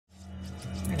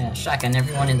shotgun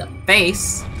everyone in the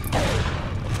face.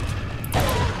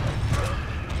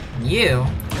 You.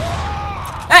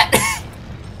 Ah!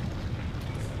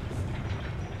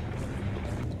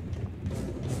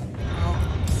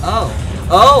 Oh.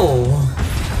 Oh!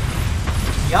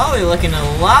 Y'all are looking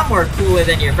a lot more cooler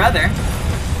than your brother.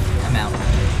 I'm out.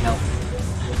 Nope.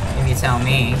 If you tell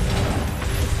me.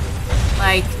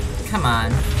 Like, come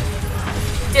on.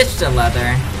 Ditch the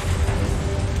leather.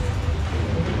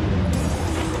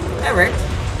 That worked.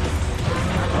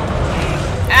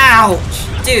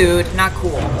 Ouch! Dude, not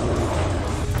cool.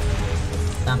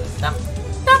 Thump, thump,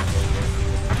 thump.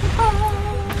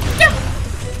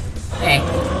 Hey.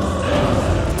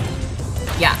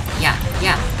 Yeah.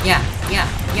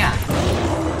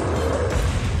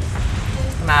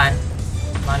 Come on.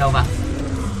 Come on over.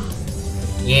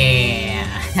 Yeah.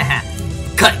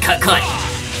 Cut.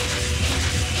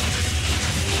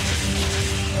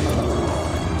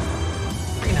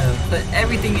 We're gonna put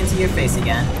everything into your face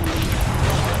again.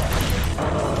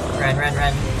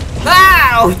 Run.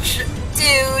 Ouch!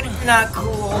 Dude, not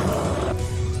cool.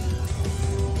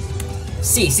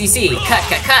 C.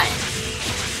 Cut.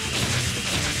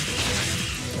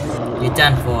 You're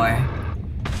done for.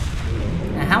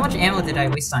 Now, how much ammo did I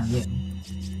waste on you?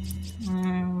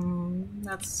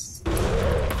 That's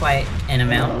quite an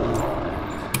amount.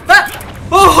 Ah!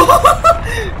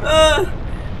 Oh!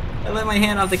 I let my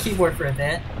hand off the keyboard for a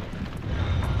bit.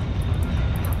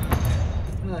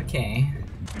 Okay.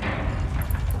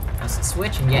 Press the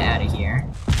switch and get out of here.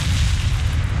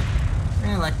 We're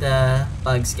gonna let the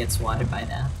bugs get swatted by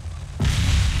that.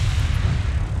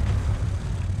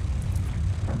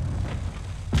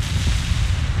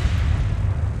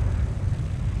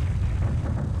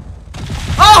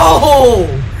 Oh!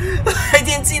 I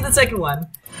didn't see the second one.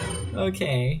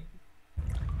 Okay.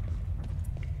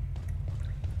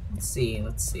 Let's see.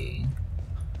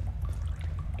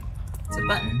 It's a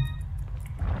button.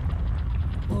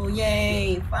 Oh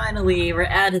yay! Finally, we're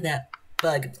out of that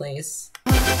bug place.